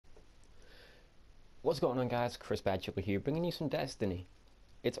What's going on, guys? Chris Badchiller here, bringing you some Destiny.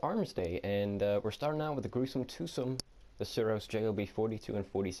 It's Armsday, and we're starting out with the gruesome twosome, the Suros JLB 42 and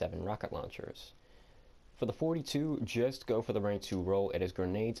 47 rocket launchers. For the 42, just go for the rank 2 roll. It is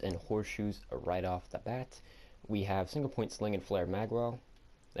grenades and horseshoes right off the bat. We have single point sling and flared magwell.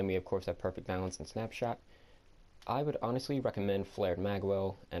 Then we of course have perfect balance and snapshot. I would honestly recommend flared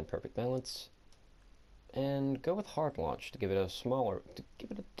magwell and perfect balance, and go with hard launch to give it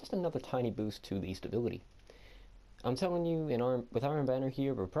just another tiny boost to the stability. I'm telling you, with Iron Banner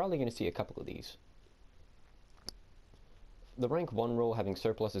here, we're probably going to see a couple of these. The rank 1 roll having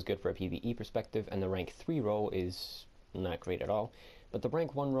surplus is good for a PvE perspective, and the rank 3 roll is not great at all. But the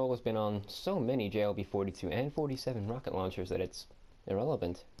rank 1 roll has been on so many JLB 42 and 47 rocket launchers that it's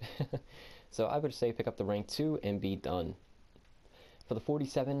irrelevant. So I would say pick up the rank 2 and be done. For the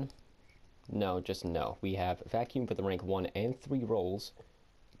 47, no, just no. We have vacuum for the rank 1 and 3 rolls,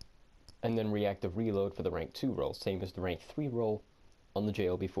 and then reactive reload for the rank 2 roll, same as the rank 3 roll on the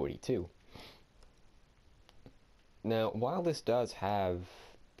JLB 42. Now, while this does have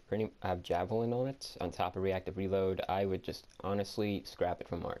javelin on it, on top of reactive reload, I would just honestly scrap it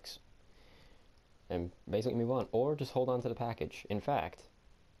from marks and basically move on, or just hold on to the package. In fact,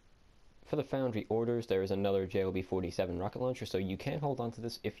 for the Foundry orders, there is another JLB 47 rocket launcher, so you can hold on to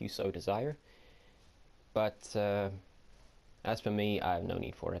this if you so desire. But as for me, I have no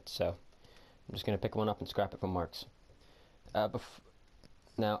need for it, so I'm just going to pick one up and scrap it from marks.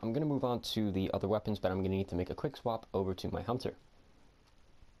 Now, I'm going to move on to the other weapons, but I'm going to need to make a quick swap over to my Hunter.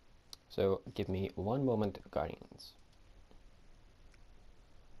 So, give me one moment, Guardians.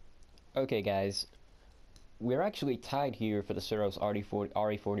 Okay, guys. We're actually tied here for the Suros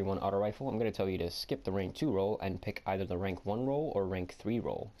RE41 auto rifle. I'm going to tell you to skip the rank 2 roll and pick either the rank 1 roll or rank 3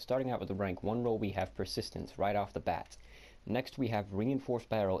 roll. Starting out with the rank 1 roll, we have persistence right off the bat. Next we have reinforced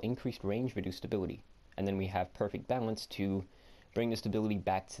barrel, increased range, reduced stability. And then we have perfect balance to bring the stability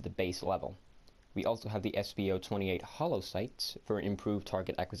back to the base level. We also have the SBO-28 hollow sights for improved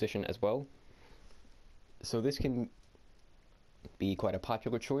target acquisition as well. So this can be quite a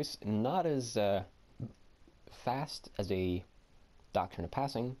popular choice, not as fast as a Doctrine of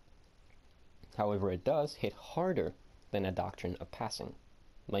Passing. However, it does hit harder than a Doctrine of Passing.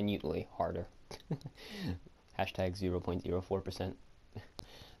 Minutely harder. Hashtag 0.04%.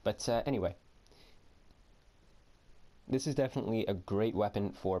 But anyway, this is definitely a great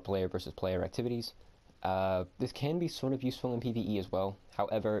weapon for player versus player activities. This can be sort of useful in PvE as well.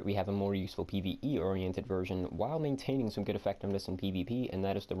 However, we have a more useful PvE oriented version while maintaining some good effectiveness in PvP, and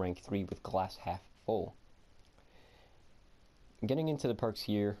that is the rank 3 with glass half full. Getting into the perks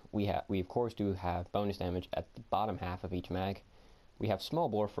here, we of course do have bonus damage at the bottom half of each mag. We have small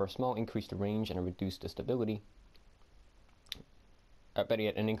bore for a small increased range and a reduced stability. Better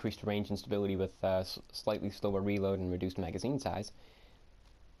yet, an increased range and stability with slightly slower reload and reduced magazine size.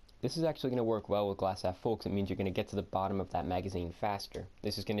 This is actually going to work well with glass half full, because it means you're going to get to the bottom of that magazine faster.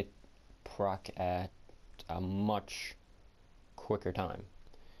 This is going to proc at a much quicker time.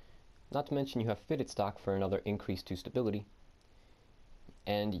 Not to mention you have fitted stock for another increase to stability.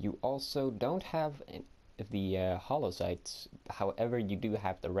 And you also don't have the hollow sights. However, you do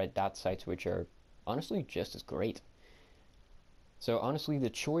have the red dot sights, which are honestly just as great. So honestly, the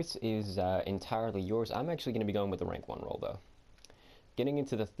choice is entirely yours. I'm actually going to be going with the rank 1 roll though. Getting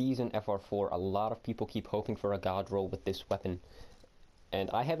into the Thesan FR4, a lot of people keep hoping for a god roll with this weapon. And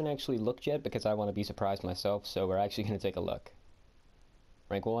I haven't actually looked yet because I want to be surprised myself, so we're actually going to take a look.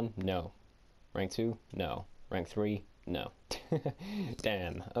 Rank 1? No. Rank 2? No. Rank 3? No.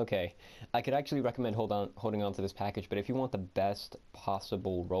 Damn. Okay. I could actually recommend holding on to this package, but if you want the best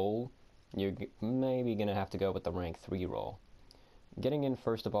possible roll, you're maybe going to have to go with the rank 3 roll. Getting in,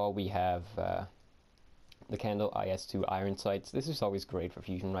 first of all, we have the Candle IS-2 iron sights. This is always great for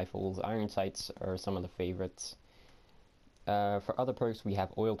fusion rifles. Iron sights are some of the favorites. For other perks, we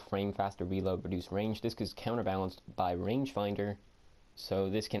have oiled frame, faster reload, reduced range. This is counterbalanced by rangefinder, so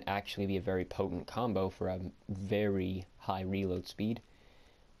this can actually be a very potent combo for a very high reload speed.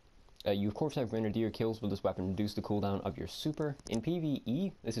 You of course have Grenadier kills with this weapon, reduce the cooldown of your super. In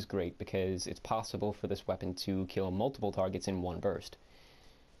PvE, this is great because it's possible for this weapon to kill multiple targets in one burst.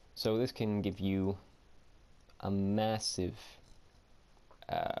 So this can give you a massive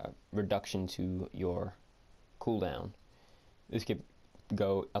reduction to your cooldown. This could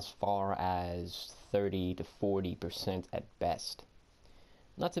go as far as 30 to 40% at best.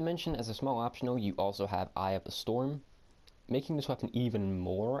 Not to mention, as a small optional, you also have Eye of the Storm. Making this weapon even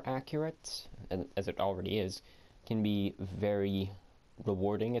more accurate, as it already is, can be very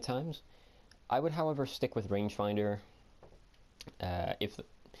rewarding at times. I would, however, stick with rangefinder.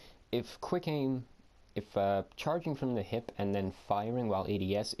 If quick aim If charging from the hip and then firing while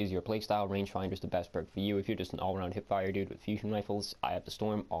ADS is your playstyle, rangefinder is the best perk for you. If you're just an all-around hipfire dude with fusion rifles, I have the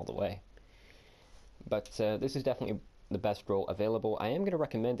Storm all the way. But this is definitely the best role available. I am going to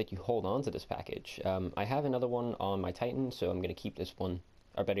recommend that you hold on to this package. I have another one on my Titan, so I'm going to keep this one.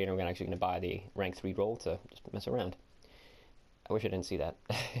 Or better yet, I'm actually going to buy the rank 3 roll to just mess around. I wish I didn't see that.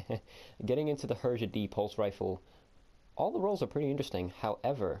 Getting into the Herja D pulse rifle, all the rolls are pretty interesting.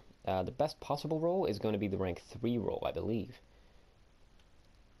 However, the best possible roll is going to be the rank 3 roll, I believe.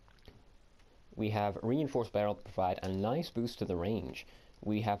 We have reinforced barrel to provide a nice boost to the range.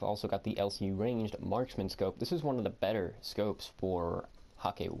 We have also got the LCU ranged marksman scope. This is one of the better scopes for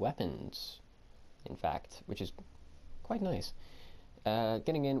Hake weapons, in fact, which is quite nice.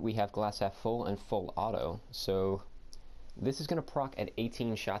 Getting in, we have glass half full and full auto. So this is going to proc at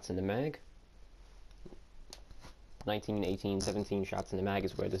 18 shots in the mag. 19, 18, 17 shots in the mag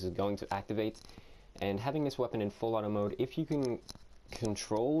is where this is going to activate. And having this weapon in full auto mode, if you can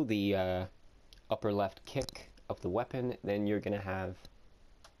control the upper left kick of the weapon, then you're going to have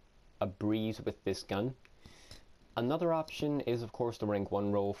a breeze with this gun. Another option is, of course, the rank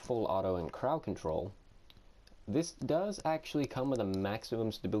 1 roll, full auto and crowd control. This does actually come with a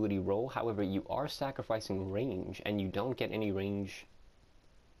maximum stability roll, however, you are sacrificing range, and you don't get any range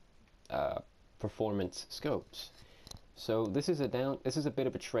performance scopes. So this is a bit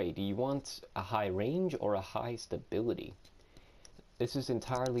of a trade. Do you want a high range or a high stability? This is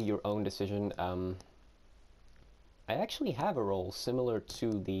entirely your own decision. I actually have a roll similar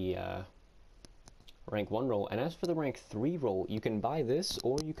to the rank 1 roll, and as for the rank 3 roll, you can buy this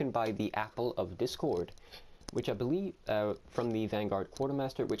or you can buy the Apple of Discord, which I believe from the Vanguard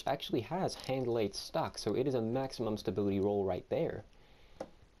Quartermaster, which actually has hand-laid stock, so it is a maximum stability roll right there.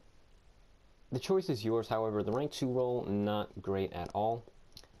 The choice is yours, however. The rank 2 roll, not great at all.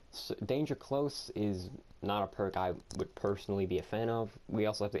 So, Danger Close is not a perk I would personally be a fan of. We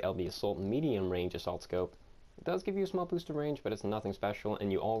also have the LB Assault medium range assault scope. It does give you a small boost of range, but it's nothing special,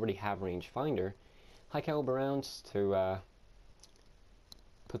 and you already have rangefinder. High caliber rounds to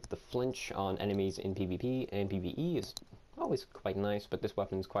put the flinch on enemies in PvP, and PvE is always quite nice, but this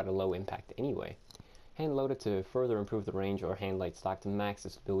weapon is quite a low impact anyway. Hand loaded to further improve the range, or hand light stock to max the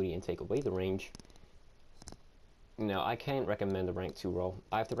stability and take away the range. No, I can't recommend the rank 2 roll.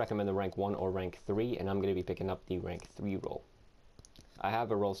 I have to recommend the rank 1 or rank 3, and I'm going to be picking up the rank 3 roll. I have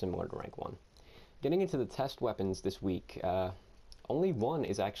a roll similar to rank 1. Getting into the test weapons this week, only one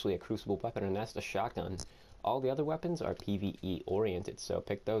is actually a crucible weapon, and that's the shotgun. All the other weapons are PvE oriented, so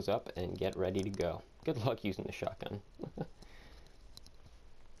pick those up and get ready to go. Good luck using the shotgun.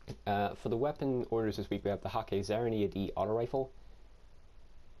 For the weapon orders this week, we have the Hake Zarania D auto rifle,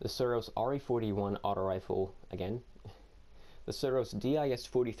 the Suros RE41 auto rifle again, the Suros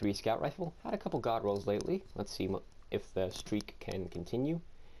DIS-43 scout rifle. Had a couple god rolls lately. Let's see if the streak can continue.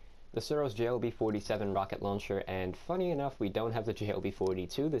 The Suros JLB-47 rocket launcher, and funny enough, we don't have the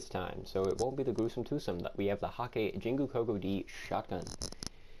JLB-42 this time, so it won't be the gruesome twosome. That we have the Hake Jingu Kogo D shotgun.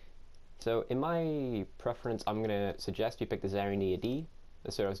 So in my preference, I'm going to suggest you pick the Zarania D,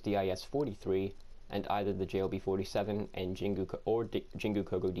 the Suros DIS-43, and either the JLB-47 and Jingu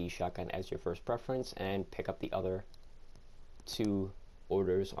Kogo D shotgun as your first preference, and pick up the other two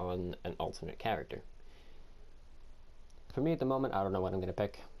orders on an alternate character. For me at the moment, I don't know what I'm going to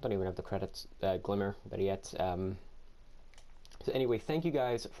pick. Don't even have the credits glimmer, better yet. So anyway, thank you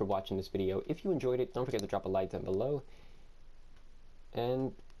guys for watching this video. If you enjoyed it, don't forget to drop a like down below.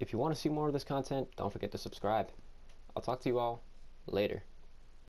 And if you want to see more of this content, don't forget to subscribe. I'll talk to you all later.